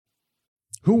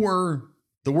Who were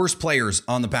the worst players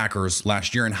on the Packers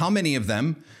last year, and how many of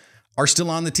them are still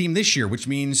on the team this year, which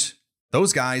means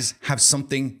those guys have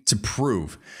something to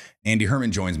prove. Andy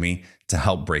Herman joins me to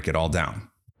help break it all down.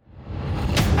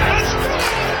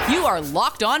 You are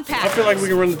Locked On Packers. I feel like we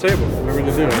can run the table. We're going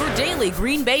to do it. Your daily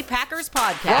Green Bay Packers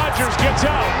podcast. Rodgers gets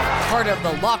out. Part of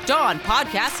the Locked On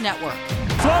Podcast Network.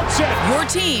 Floats it. Your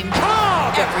team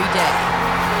every day.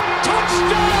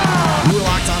 Touchdown! You are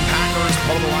Locked On Packers,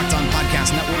 part of the Locked On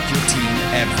Podcast Network, your team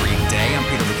every day. I'm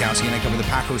Peter Bukowski, and I cover the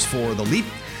Packers for The Leap,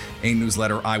 a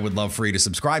newsletter I would love for you to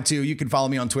subscribe to. You can follow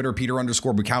me on Twitter,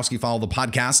 Peter_Bukowski. Follow the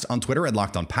podcast on Twitter at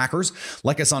Locked On Packers.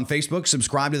 Like us on Facebook.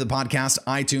 Subscribe to the podcast,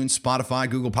 iTunes, Spotify,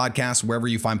 Google Podcasts, wherever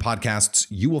you find podcasts,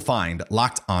 you will find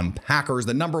Locked On Packers,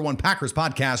 the #1 Packers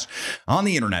podcast on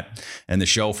the internet, and the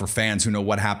show for fans who know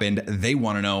what happened. They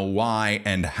want to know why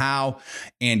and how.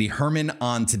 Andy Herman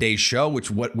on today's show, with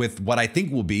what I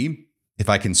think will be, if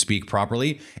I can speak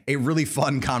properly, a really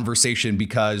fun conversation,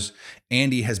 because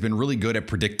Andy has been really good at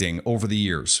predicting over the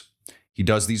years. He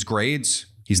does these grades.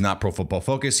 He's not Pro Football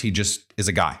Focus. He just is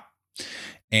a guy.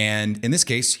 And in this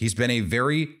case, he's been a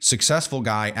very successful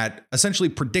guy at essentially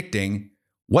predicting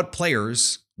what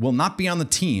players will not be on the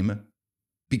team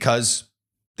because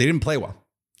they didn't play well.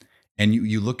 And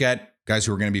you look at guys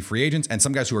who are going to be free agents and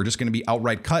some guys who are just going to be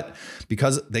outright cut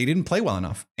because they didn't play well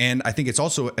enough. And I think it's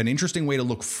also an interesting way to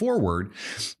look forward,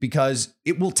 because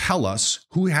it will tell us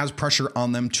who has pressure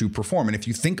on them to perform. And if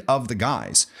you think of the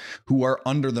guys who are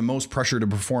under the most pressure to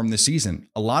perform this season,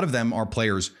 a lot of them are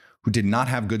players who did not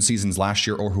have good seasons last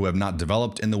year or who have not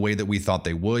developed in the way that we thought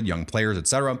they would, young players,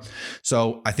 etc.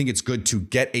 So I think it's good to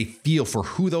get a feel for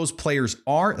who those players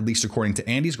are, at least according to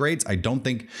Andy's grades. I don't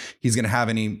think he's going to have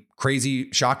any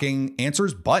crazy, shocking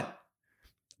answers, but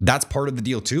that's part of the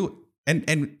deal too.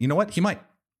 And you know what? He might.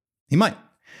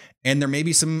 And there may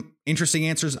be some interesting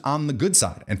answers on the good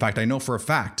side. In fact, I know for a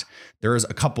fact there is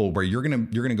a couple where you're going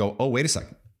to go, oh, wait a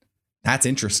second. That's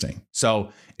interesting.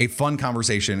 So a fun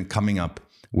conversation coming up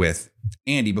with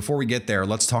Andy. Before we get there,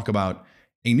 let's talk about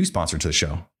a new sponsor to the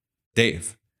show,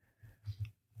 Dave.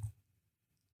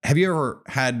 Have you ever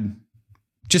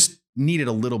just needed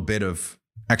a little bit of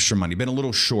extra money, been a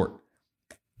little short?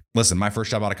 Listen, my first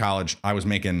job out of college, I was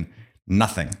making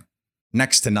nothing,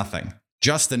 next to nothing,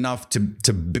 just enough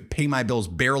to pay my bills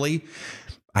barely.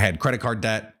 I had credit card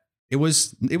debt. It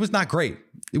was not great.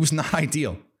 It was not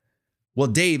ideal. Well,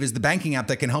 Dave is the banking app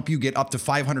that can help you get up to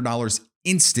 $500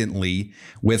 instantly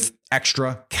with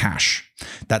extra cash.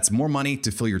 That's more money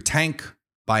to fill your tank,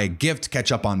 buy a gift,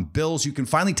 catch up on bills. You can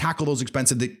finally tackle those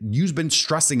expenses that you've been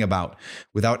stressing about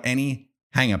without any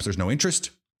hangups. There's no interest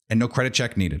and no credit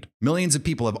check needed. Millions of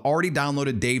people have already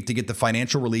downloaded Dave to get the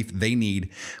financial relief they need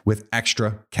with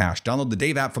extra cash. Download the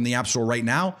Dave app from the App Store right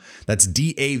now. That's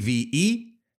DAVE.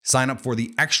 Sign up for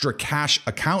the extra cash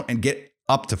account and get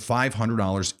up to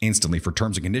 $500 instantly. For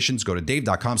terms and conditions, go to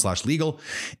dave.com/legal.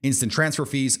 Instant transfer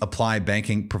fees apply.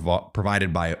 Banking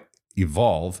provided by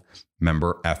Evolve,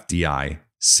 member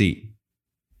FDIC.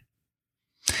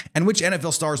 And which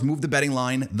NFL stars moved the betting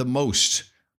line the most?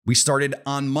 We started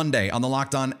on Monday on the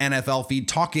Locked On NFL feed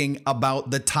talking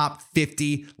about the top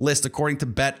 50 list according to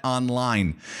Bet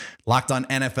Online. Locked On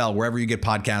NFL, wherever you get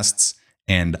podcasts,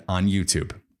 and on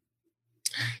YouTube.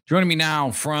 Joining me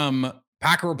now from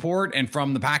Packer Report and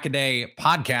from the Pack-A-Day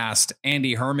podcast,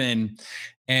 Andy Herman.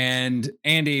 And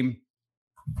Andy,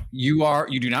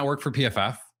 you do not work for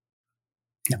PFF,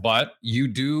 but you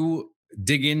do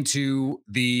dig into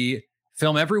the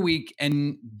film every week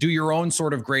and do your own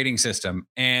sort of grading system.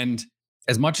 And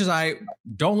as much as I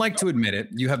don't like to admit it,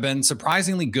 you have been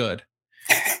surprisingly good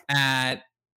at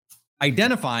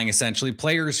identifying essentially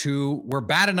players who were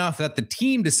bad enough that the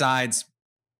team decides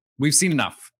we've seen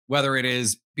enough, whether it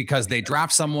is because they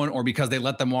draft someone or because they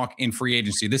let them walk in free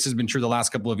agency. This has been true the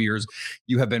last couple of years.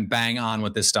 You have been bang on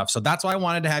with this stuff. So that's why I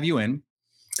wanted to have you in.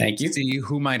 Thank you. To see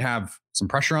who might have some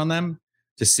pressure on them,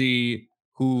 to see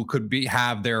who could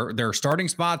have their starting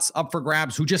spots up for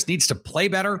grabs, who just needs to play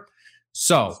better.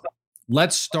 So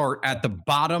let's start at the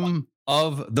bottom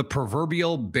of the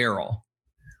proverbial barrel.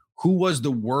 Who was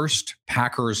the worst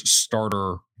Packers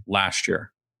starter last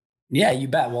year? Yeah, you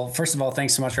bet. Well, first of all,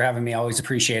 thanks so much for having me. I always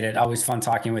appreciate it. Always fun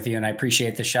talking with you, and I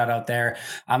appreciate the shout out there.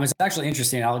 It's actually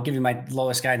interesting. I'll give you my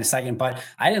lowest guy in a second, but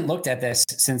I didn't look at this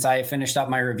since I finished up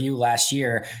my review last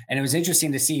year, and it was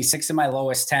interesting to see 6 of my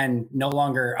lowest 10 no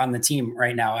longer on the team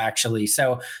right now, actually.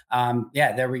 So,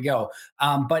 yeah, there we go.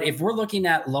 But if we're looking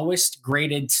at lowest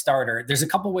graded starter, there's a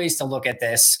couple ways to look at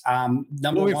this.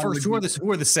 Number one, first, who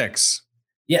are the 6?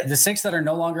 Yeah, the 6 that are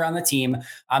no longer on the team.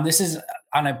 This is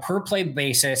on a per play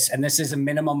basis, and this is a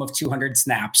minimum of 200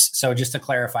 snaps. So just to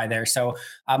clarify there. So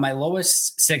my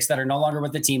lowest 6 that are no longer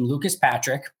with the team: Lucas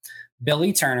Patrick,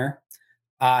 Billy Turner,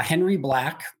 Henry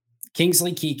Black,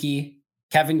 Kingsley Keke,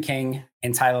 Kevin King,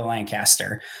 and Tyler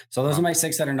Lancaster. So those are my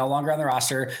 6 that are no longer on the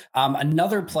roster.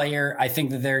 Another player I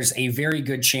think that there's a very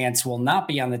good chance will not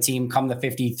be on the team come the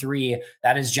 53.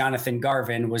 That is Jonathan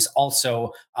Garvin, was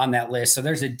also on that list. So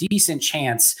there's a decent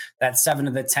chance that 7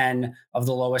 of the 10 of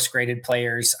the lowest graded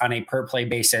players on a per play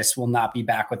basis will not be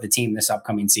back with the team this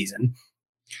upcoming season.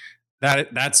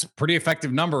 That's pretty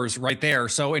effective numbers right there.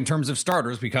 So in terms of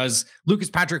starters, because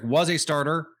Lucas Patrick was a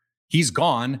starter, he's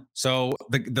gone. So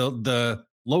the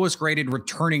lowest graded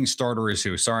returning starter is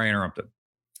who? Sorry, I interrupted.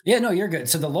 Yeah, no, you're good.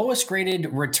 So the lowest graded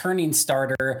returning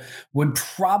starter would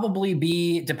probably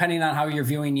be, depending on how you're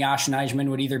viewing Yosh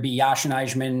Nijman, would either be Yosh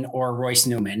Nijman or Royce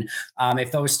Newman.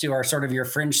 If those two are sort of your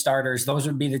fringe starters, those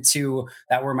would be the 2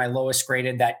 that were my lowest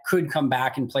graded that could come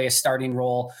back and play a starting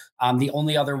role. The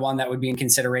only other one that would be in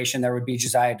consideration there would be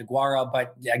Josiah DeGuara,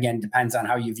 but again, depends on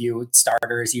how you view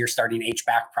starters. You're starting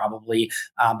H-back probably,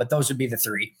 but those would be the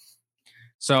 3.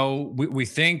 So we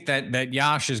think that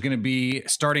Yosh is going to be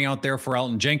starting out there for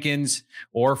Elton Jenkins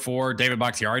or for David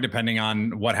Bakhtiari, depending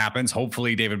on what happens.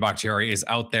 Hopefully David Bakhtiari is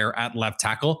out there at left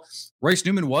tackle. Royce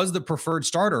Newman was the preferred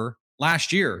starter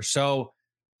last year. So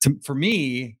for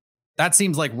me, that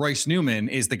seems like Royce Newman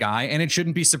is the guy, and it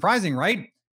shouldn't be surprising, right?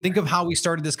 Think of how we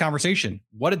started this conversation.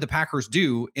 What did the Packers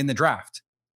do in the draft?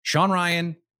 Sean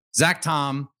Rhyan, Zach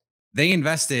Tom, they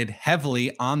invested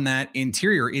heavily on that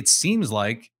interior. It seems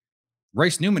like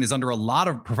Royce Newman is under a lot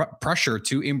of pressure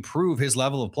to improve his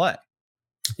level of play.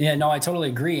 Yeah, no, I totally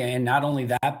agree. And not only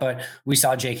that, but we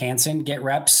saw Jake Hansen get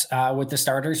reps with the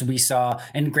starters. We saw,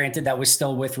 and granted that was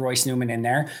still with Royce Newman in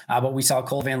there, but we saw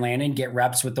Cole Van Lanen get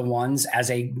reps with the ones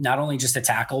as not only just a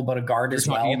tackle, but a guard as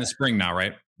well. In the spring now,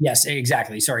 right? Yes,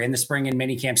 exactly. Sorry, in the spring and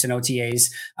mini camps and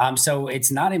OTAs. So it's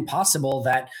not impossible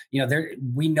that,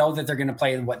 we know that they're going to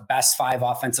play best 5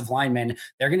 offensive linemen.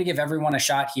 They're going to give everyone a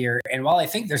shot here. And while I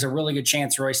think there's a really good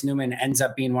chance Royce Newman ends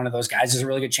up being one of those guys, there's a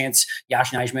really good chance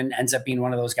Yosh Nijman ends up being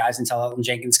one of those guys until Elton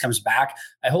Jenkins comes back.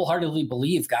 I wholeheartedly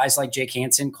believe guys like Jake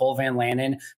Hansen, Cole Van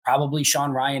Lanen, probably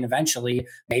Sean Rhyan eventually,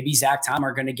 maybe Zach Tom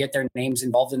are going to get their names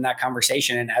involved in that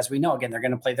conversation. And as we know, again, they're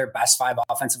going to play their best 5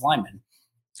 offensive linemen.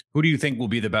 Who do you think will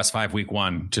be the best 5 week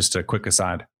 1? Just a quick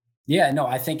aside. Yeah, no,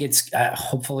 I think it's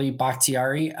hopefully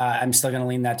Bakhtiari. I'm still going to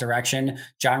lean that direction.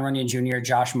 John Runyon Jr.,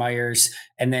 Josh Myers,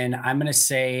 and then I'm going to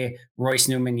say Royce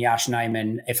Newman, Yosh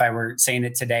Nijman, if I were saying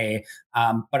it today.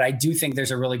 But I do think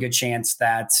there's a really good chance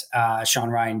that Sean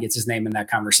Rhyan gets his name in that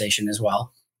conversation as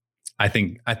well. I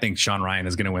think Sean Rhyan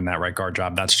is going to win that right guard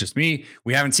job. That's just me.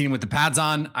 We haven't seen him with the pads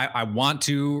on. I want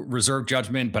to reserve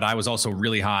judgment, but I was also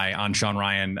really high on Sean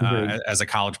Rhyan as a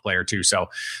college player too. So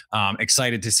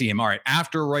excited to see him. All right.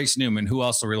 After Royce Newman, who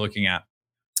else are we looking at?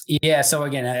 Yeah. So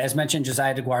again, as mentioned,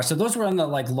 Josiah DeGuara. So those were on the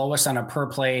lowest on a per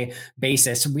play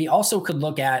basis. We also could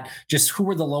look at just who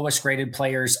were the lowest graded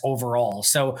players overall.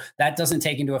 So that doesn't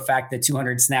take into effect the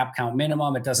 200 snap count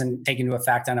minimum. It doesn't take into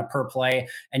effect on a per play.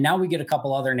 And now we get a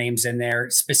couple other names in there,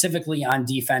 specifically on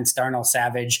defense, Darnell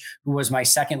Savage, who was my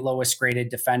 2nd lowest graded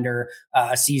defender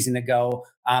a season ago.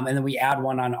 And then we add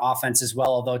one on offense as well,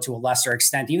 although to a lesser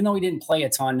extent, even though we didn't play a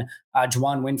ton,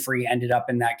 Juwan Winfrey ended up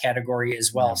in that category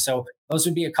as well. Yeah. So those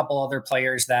would be a couple other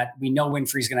players that we know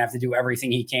Winfrey's going to have to do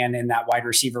everything he can in that wide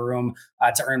receiver room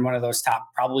to earn one of those top,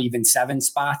 probably even 7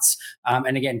 spots.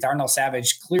 And again, Darnell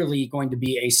Savage clearly going to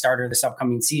be a starter this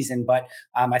upcoming season, but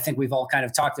I think we've all kind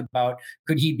of talked about,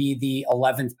 could he be the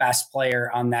 11th best player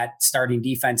on that starting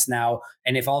defense now?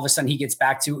 And if all of a sudden he gets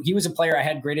back to, he was a player I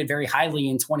had graded very highly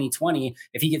in 2020.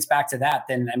 If he gets back to that,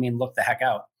 then look the heck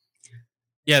out.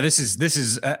 Yeah, this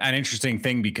is an interesting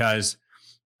thing because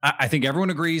I think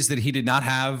everyone agrees that he did not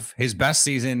have his best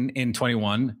season in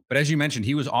 21. But as you mentioned,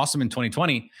 he was awesome in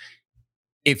 2020.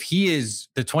 If he is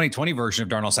the 2020 version of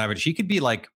Darnell Savage, he could be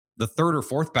like the 3rd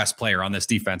or 4th best player on this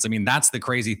defense. I mean, that's the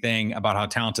crazy thing about how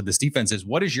talented this defense is.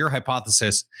 What is your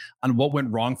hypothesis on what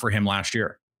went wrong for him last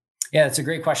year? Yeah, that's a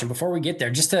great question. Before we get there,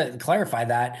 just to clarify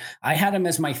that, I had him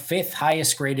as my 5th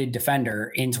highest graded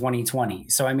defender in 2020.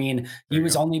 So, he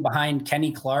was only behind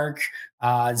Kenny Clark,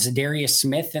 Zadarius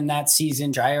Smith in that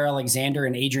season, Jair Alexander,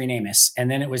 and Adrian Amos. And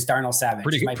then it was Darnell Savage.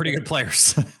 Pretty good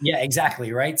players. Yeah,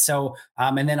 exactly. Right. So,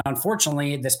 and then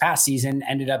unfortunately, this past season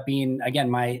ended up being, again,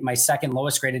 my second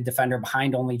lowest graded defender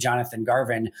behind only Jonathan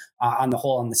Garvin on the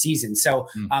whole in the season. So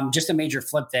just a major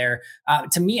flip there.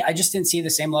 To me, I just didn't see the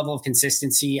same level of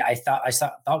consistency. I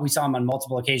thought we saw him on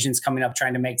multiple occasions coming up,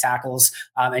 trying to make tackles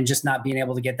and just not being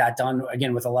able to get that done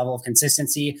again with a level of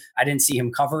consistency. I didn't see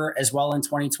him cover as well in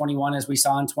 2021 as we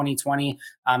saw in 2020,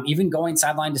 even going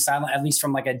sideline to sideline, at least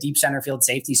from like a deep center field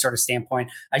safety sort of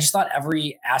standpoint. I just thought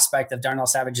every aspect of Darnell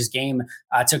Savage's game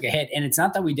took a hit. And it's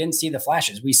not that we didn't see the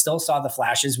flashes. We still saw the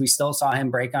flashes. We still saw him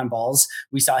break on balls.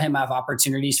 We saw him have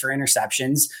opportunities for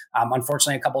interceptions.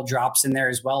 Unfortunately, a couple drops in there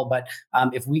as well. But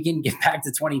if we can get back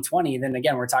to 2020, then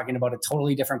again, we're talking about a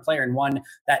totally different player and one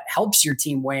that helps your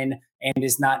team win and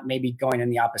is not maybe going in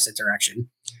the opposite direction.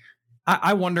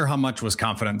 I wonder how much was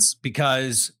confidence,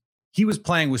 because he was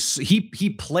playing with, he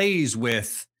plays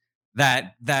with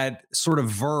that sort of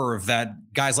verve that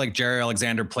guys like Jair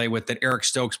Alexander play with, that Eric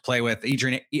Stokes play with,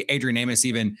 Adrian Amos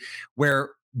even, where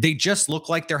they just look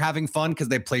like they're having fun because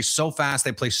they play so fast,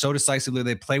 they play so decisively,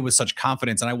 they play with such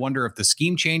confidence. And I wonder if the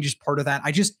scheme change is part of that.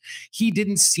 He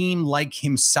didn't seem like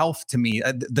himself to me.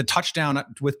 The touchdown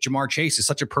with Ja'Marr Chase is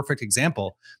such a perfect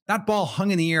example. That ball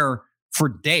hung in the air for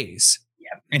days.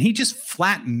 And he just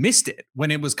flat missed it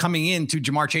when it was coming into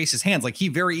Ja'Marr Chase's hands. Like, he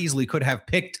very easily could have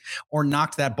picked or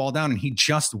knocked that ball down, and he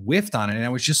just whiffed on it. And I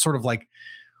was just sort of like,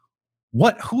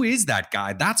 who is that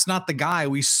guy? That's not the guy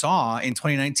we saw in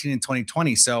 2019 and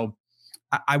 2020. So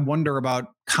I wonder about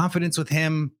confidence with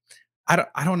him.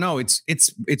 I don't know.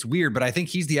 It's weird, but I think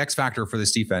he's the X factor for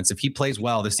this defense. If he plays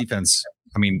well, this defense,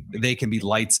 I mean, they can be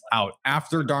lights out.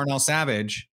 After Darnell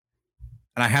Savage,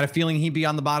 and I had a feeling he'd be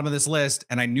on the bottom of this list,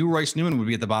 and I knew Royce Newman would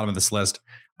be at the bottom of this list,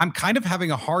 I'm kind of having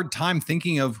a hard time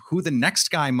thinking of who the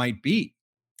next guy might be.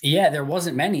 Yeah, there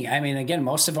wasn't many. I mean, again,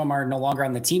 most of them are no longer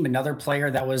on the team. Another player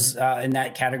that was in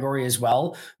that category as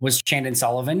well was Chandon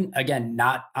Sullivan. Again,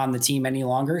 not on the team any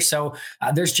longer. So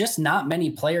there's just not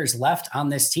many players left on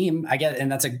this team. I get,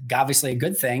 and that's obviously a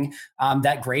good thing,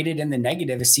 that graded in the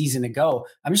negative a season ago.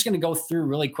 I'm just going to go through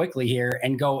really quickly here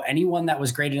and go anyone that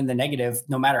was graded in the negative,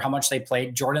 no matter how much they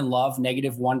played. Jordan Love,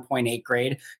 negative 1.8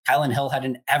 grade. Kylan Hill had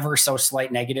an ever so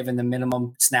slight negative in the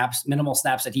minimal snaps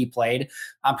that he played.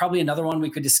 Probably another one we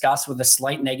could discuss with a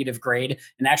slight negative grade.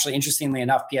 And actually, interestingly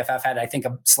enough, PFF had, I think,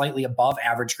 a slightly above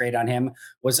average grade on him,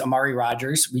 was Amari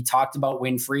Rogers. We talked about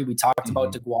Winfrey. We talked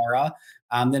about DeGuara.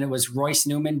 Then it was Royce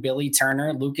Newman, Billy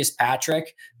Turner, Lucas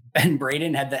Patrick. Ben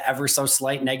Braden had the ever so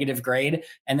slight negative grade,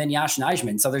 and then Yosh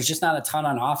Nijman. So there's just not a ton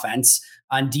on offense.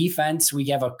 On defense, we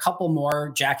have a couple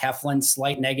more. Jack Heflin,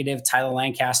 slight negative. Tyler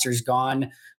Lancaster's gone.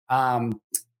 It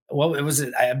was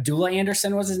Abdullah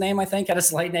Anderson was his name, I think, had a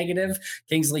slight negative.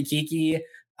 Kingsley Kiki.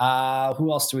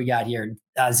 Who else do we got here?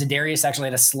 Zadarius actually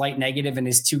had a slight negative in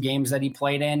his 2 games that he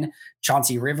played in.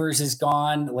 Chauncey Rivers is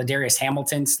gone. Ladarius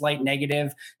Hamilton, slight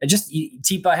negative.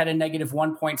 Tipa had a negative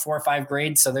 1.45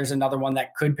 grade. So there's another one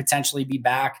that could potentially be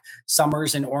back.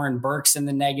 Summers and Oren Burks in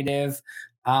the negative.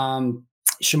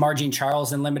 Shamar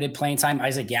Jean-Charles in limited playing time.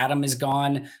 Isaac Adam is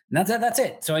gone. And that's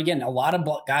it. So again, a lot of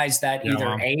guys that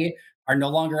either A, are no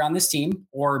longer on this team,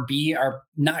 or B, are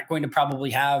not going to probably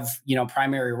have,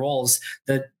 primary roles.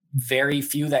 The very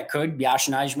few that could, Yosh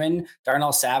Nijman,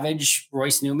 Darnell Savage,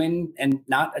 Royce Newman, and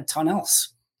not a ton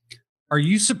else. Are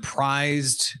you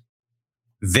surprised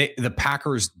the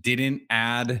Packers didn't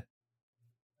add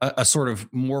a sort of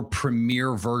more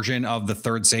premier version of the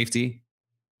third safety?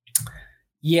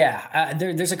 Yeah,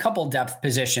 there's a couple depth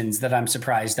positions that I'm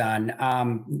surprised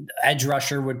on. Edge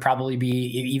rusher would probably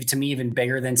be, to me, even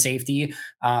bigger than safety.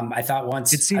 I thought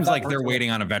once it seems like they're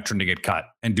waiting on a veteran to get cut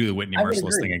and do the Whitney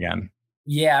Mercilus thing again.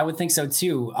 Yeah, I would think so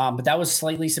too. But that was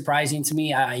slightly surprising to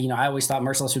me. I always thought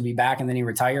Mercilus would be back, and then he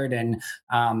retired, and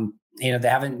they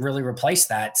haven't really replaced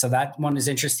that. So that one is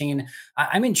interesting.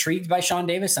 I'm intrigued by Sean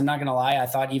Davis. I'm not going to lie. I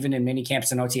thought even in mini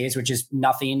camps and OTAs, which is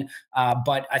nothing,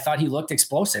 but I thought he looked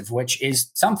explosive, which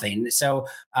is something. So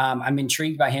I'm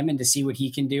intrigued by him and to see what he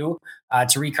can do.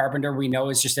 Tariq Carpenter, we know,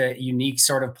 is just a unique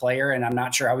sort of player, and I'm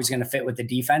not sure how he's going to fit with the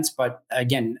defense, but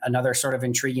again, another sort of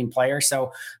intriguing player.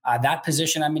 So that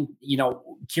position, I'm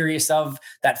curious of.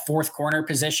 That fourth corner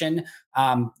position.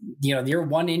 You're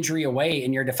one injury away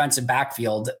in your defensive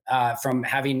backfield from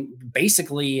having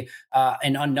basically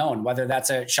an unknown, whether that's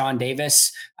a Sean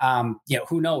Davis,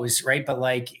 who knows, right?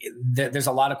 But there's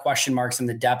a lot of question marks in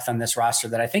the depth on this roster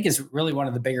that I think is really one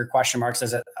of the bigger question marks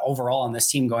overall on this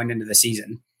team going into the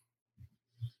season.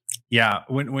 Yeah,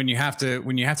 when you have to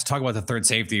talk about the third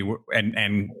safety,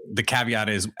 and the caveat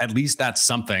is at least that's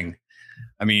something.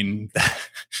 I mean,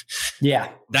 Yeah,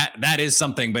 that is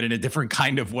something, but in a different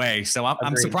kind of way. So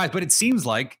I'm surprised, but it seems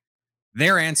like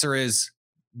their answer is,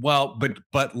 well,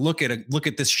 but look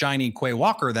at this shiny Quay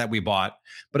Walker that we bought.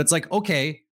 But it's like,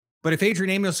 okay, but if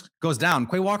Adrian Amos goes down,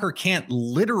 Quay Walker can't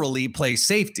literally play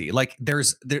safety. Like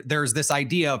there's this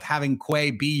idea of having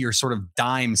Quay be your sort of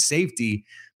dime safety,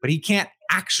 but he can't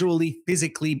actually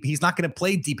physically. He's not going to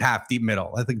play deep half, deep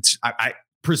middle. I think I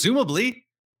presumably.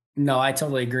 No, I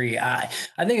totally agree. I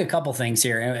think a couple things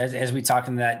here as we talk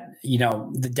in that,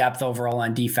 the depth overall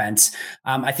on defense.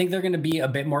 I think they're going to be a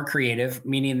bit more creative,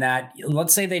 meaning that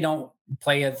let's say they don't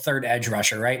play a third edge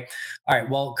rusher, right? All right.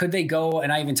 Well, could they go,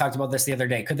 and I even talked about this the other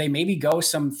day, could they maybe go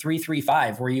some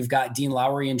 3-3-5 where you've got Dean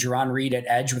Lowry and Jerron Reed at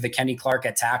edge with a Kenny Clark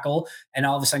at tackle, and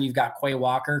all of a sudden you've got Quay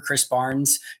Walker, Chris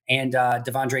Barnes, and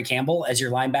Devondre Campbell as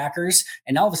your linebackers,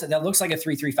 and all of a sudden that looks like a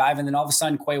 3-3-5, and then all of a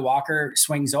sudden Quay Walker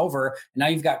swings over, and now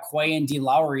you've got Quay and Dean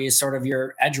Lowry as sort of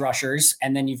your edge rushers,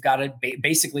 and then you've got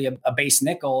basically a base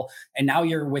nickel, and now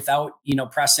you're without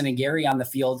Preston and Gary on the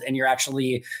field, and you're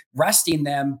actually resting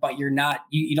them, but you're not.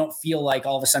 You don't feel like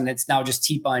all of a sudden it's now just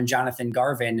Tipa and Jonathan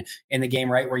Garvin in the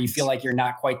game, right? Where you feel like you're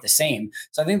not quite the same.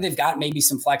 So I think they've got maybe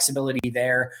some flexibility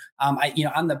there. On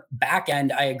the back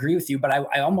end, I agree with you, but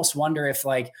I almost wonder if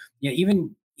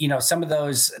even some of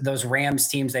those Rams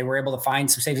teams, they were able to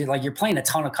find some safety. Like you're playing a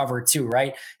ton of cover 2,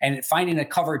 right? And finding a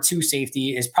cover 2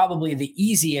 safety is probably the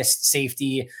easiest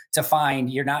safety to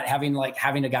find. You're not having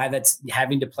a guy that's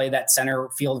having to play that center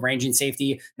field ranging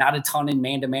safety, not a ton in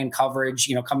man-to-man coverage,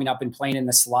 coming up and playing in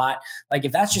the slot. Like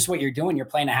if that's just what you're doing, you're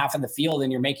playing a half of the field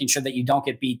and you're making sure that you don't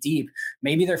get beat deep.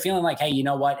 Maybe they're feeling like, hey, you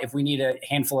know what? If we need a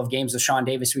handful of games with Sean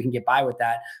Davis, we can get by with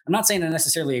that. I'm not saying I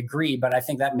necessarily agree, but I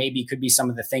think that maybe could be some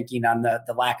of the thinking on the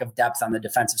lack of depth on the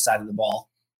defensive side of the ball.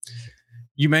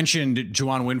 You mentioned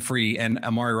Juwan Winfrey and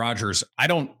Amari Rogers. I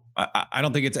don't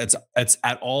think it's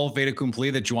at all fait accompli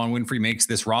that Juwan Winfrey makes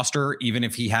this roster, even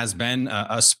if he has been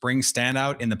a spring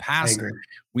standout in the past.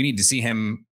 We need to see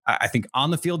him, I think,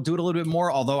 on the field do it a little bit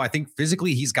more. Although I think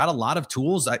physically he's got a lot of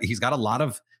tools. He's got a lot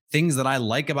of things that I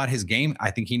like about his game.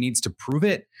 I think he needs to prove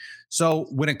it. So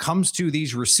when it comes to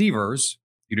these receivers,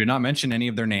 you did not mention any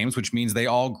of their names, which means they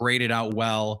all graded out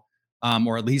well.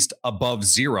 Or at least above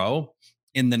 0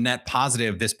 in the net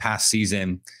positive this past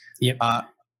season. Yep.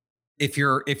 If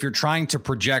you're trying to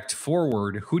project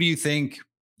forward, who do you think?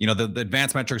 The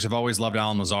advanced metrics have always loved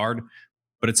Allen Lazard,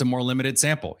 but it's a more limited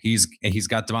sample. He's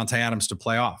got Davante Adams to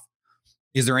play off.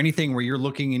 Is there anything where you're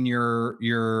looking in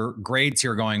your grades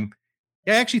here, going,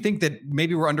 yeah, I actually think that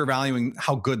maybe we're undervaluing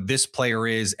how good this player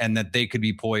is, and that they could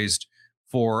be poised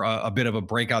for a bit of a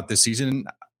breakout this season?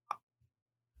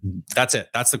 That's it.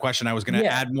 That's the question I was going to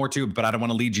add more to, but I don't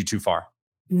want to lead you too far.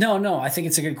 No, I think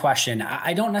it's a good question.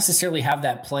 I don't necessarily have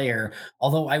that player,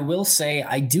 although I will say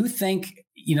I do think,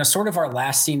 sort of our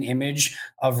lasting image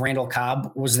of Randall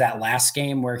Cobb was that last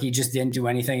game where he just didn't do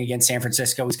anything against San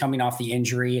Francisco. He's coming off the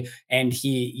injury, and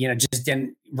he, just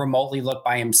didn't remotely look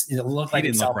by him. Look like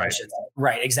himself.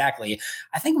 Right. Exactly.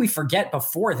 I think we forget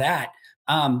before that.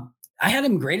 I had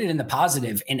him graded in the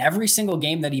positive in every single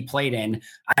game that he played in.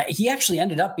 He actually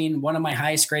ended up being one of my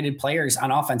highest graded players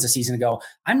on offense a season ago.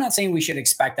 I'm not saying we should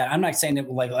expect that. I'm not saying that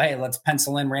hey, let's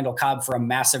pencil in Randall Cobb for a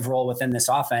massive role within this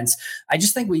offense. I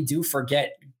just think we do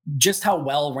forget just how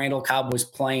well Randall Cobb was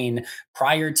playing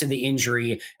prior to the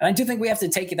injury. And I do think we have to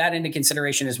take that into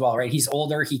consideration as well, right? He's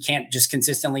older. He can't just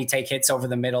consistently take hits over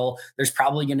the middle. There's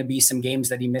probably going to be some games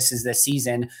that he misses this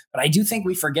season, but I do think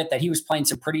we forget that he was playing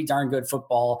some pretty darn good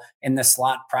football in the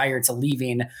slot prior to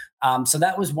leaving. So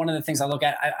that was one of the things I look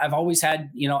at. I've always had,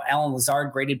 Allen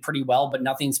Lazard graded pretty well, but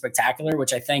nothing spectacular,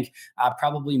 which I think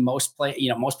probably most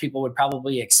people would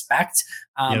probably expect.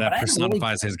 That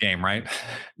personifies his game, right?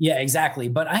 Yeah, exactly.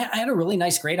 But I had a really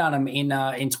nice grade on him in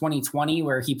 2020,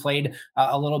 where he played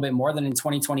a little bit more than in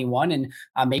 2021. And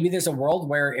maybe there's a world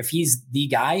where if he's the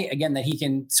guy, again, that he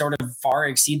can sort of far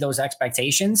exceed those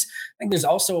expectations. I think there's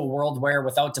also a world where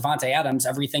without Davante Adams,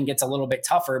 everything gets a little bit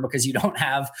tougher because you don't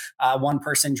have one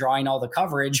person drawing all the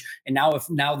coverage. And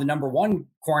now the number one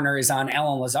corner is on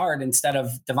Allen Lazard instead of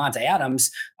Davante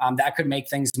Adams, that could make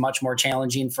things much more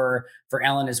challenging for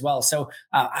Allen as well. So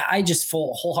I just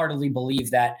wholeheartedly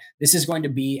believe that this is going to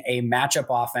be a matchup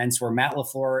offense where Matt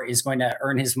LaFleur is going to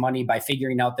earn his money by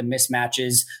figuring out the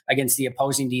mismatches against the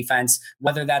opposing defense,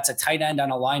 whether that's a tight end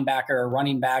on a linebacker or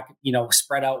running back,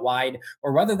 spread out wide,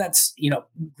 or whether that's,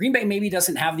 Green Bay maybe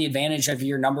doesn't have the advantage of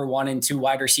your number 1 and 2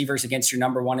 wide receivers against your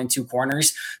number 1 and 2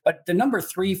 corners, but the number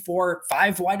 3, 4,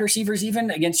 5 wide receivers,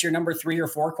 even against your number 3 or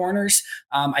 4 corners,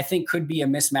 I think could be a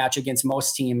mismatch against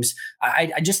most teams.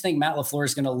 I just think Matt LaFleur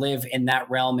is going to live in that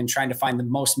realm and trying to find the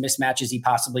most mismatches he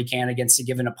possibly can against a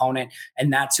given opponent.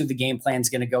 And that's who the game plan is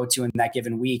going to go to in that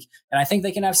given week. And I think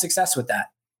they can have success with that.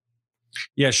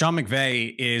 Yeah, Sean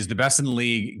McVay is the best in the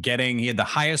league. He had the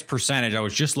highest percentage. I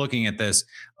was just looking at this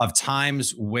of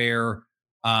times where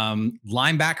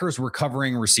linebackers were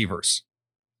covering receivers.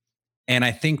 And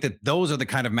I think that those are the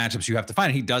kind of matchups you have to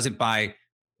find. He does it by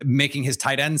making his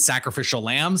tight ends sacrificial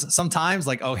lambs sometimes,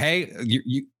 like, oh, hey,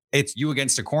 it's you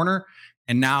against a corner.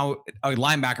 And now a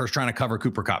linebacker is trying to cover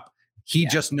Cooper Kupp. He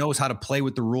just knows how to play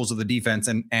with the rules of the defense.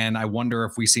 And I wonder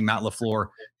if we see Matt LaFleur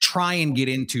try and get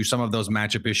into some of those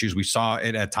matchup issues. We saw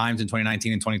it at times in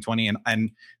 2019 and 2020.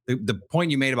 And the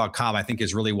point you made about Cobb, I think,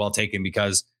 is really well taken,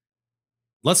 because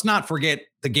let's not forget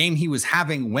the game he was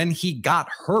having when he got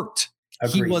hurt.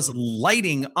 Agreed. He was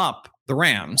lighting up the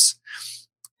Rams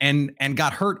and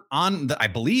got hurt on I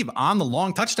believe on the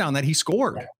long touchdown that he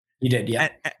scored. Yeah, he did. Yeah.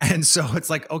 And so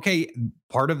it's like, okay,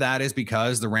 part of that is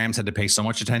because the Rams had to pay so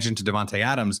much attention to Devontae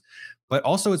Adams, but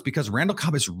also it's because Randall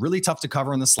Cobb is really tough to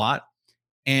cover in the slot.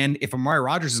 And if Amari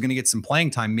Rodgers is going to get some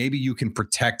playing time, maybe you can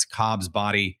protect Cobb's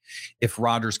body if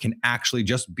Rodgers can actually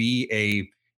just be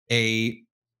a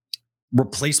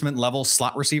replacement level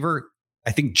slot receiver.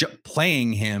 I think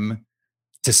playing him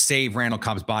to save Randall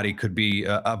Cobb's body could be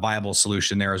a viable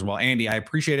solution there as well. Andy, I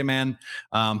appreciate it, man.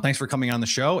 Thanks for coming on the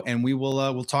show, and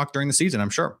we'll talk during the season,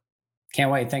 I'm sure. Can't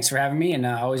wait. Thanks for having me, and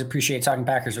I always appreciate talking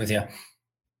Packers with you.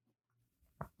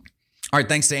 All right.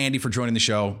 Thanks to Andy for joining the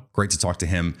show. Great to talk to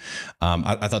him.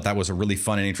 I thought that was a really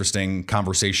fun and interesting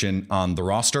conversation on the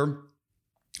roster.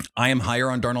 I am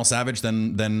higher on Darnell Savage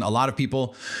than a lot of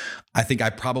people. I think I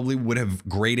probably would have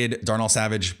graded Darnell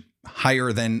Savage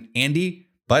higher than Andy,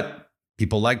 but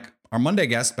people like our Monday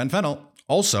guest, Ben Fennell,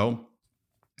 also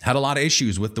had a lot of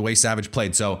issues with the way Savage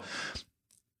played. So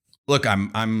look,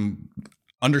 I'm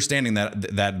understanding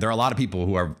that there are a lot of people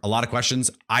who have a lot of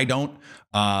questions. I don't.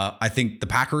 I think the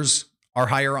Packers are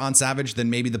higher on Savage than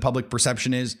maybe the public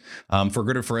perception is, for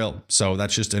good or for ill. So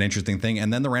that's just an interesting thing.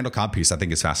 And then the Randall Cobb piece, I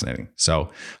think, is fascinating.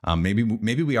 So maybe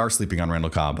we are sleeping on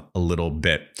Randall Cobb a little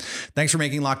bit. Thanks for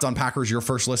making Locked On Packers your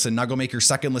first listen. Now go make your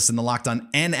second listen, the Locked On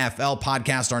NFL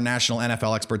podcast. Our national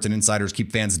NFL experts and insiders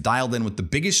keep fans dialed in with the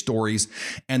biggest stories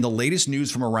and the latest news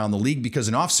from around the league, because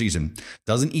an offseason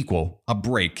doesn't equal a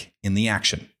break in the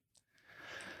action.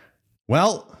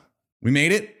 Well, we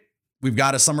made it. We've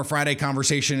got a Summer Friday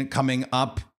conversation coming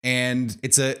up, and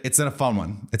it's a fun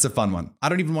one. It's a fun one. I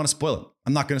don't even want to spoil it.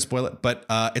 I'm not going to spoil it, but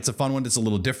it's a fun one. It's a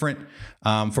little different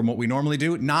from what we normally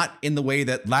do. Not in the way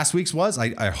that last week's was.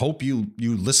 I hope you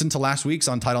listened to last week's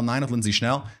on Title IX with Lindsey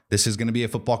Schnell. This is going to be a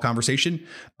football conversation.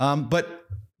 But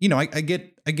you know, I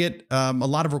get a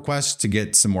lot of requests to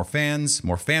get some more fans,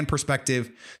 more fan perspective.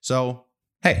 So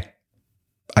hey,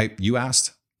 you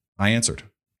asked, I answered.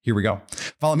 Here we go.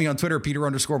 Follow me on Twitter,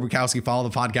 Peter_Bukowski. Follow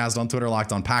the podcast on Twitter,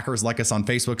 Locked On Packers. Like us on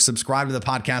Facebook. Subscribe to the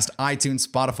podcast, iTunes,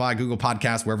 Spotify, Google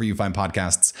Podcasts, wherever you find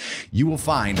podcasts. You will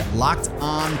find Locked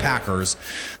On Packers,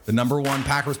 the #1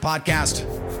 Packers podcast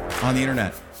on the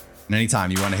internet. And anytime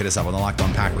you want to hit us up on the Locked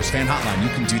On Packers fan hotline, you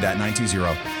can do that,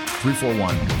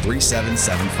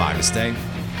 920-341-3775 to stay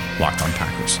Locked On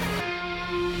Packers.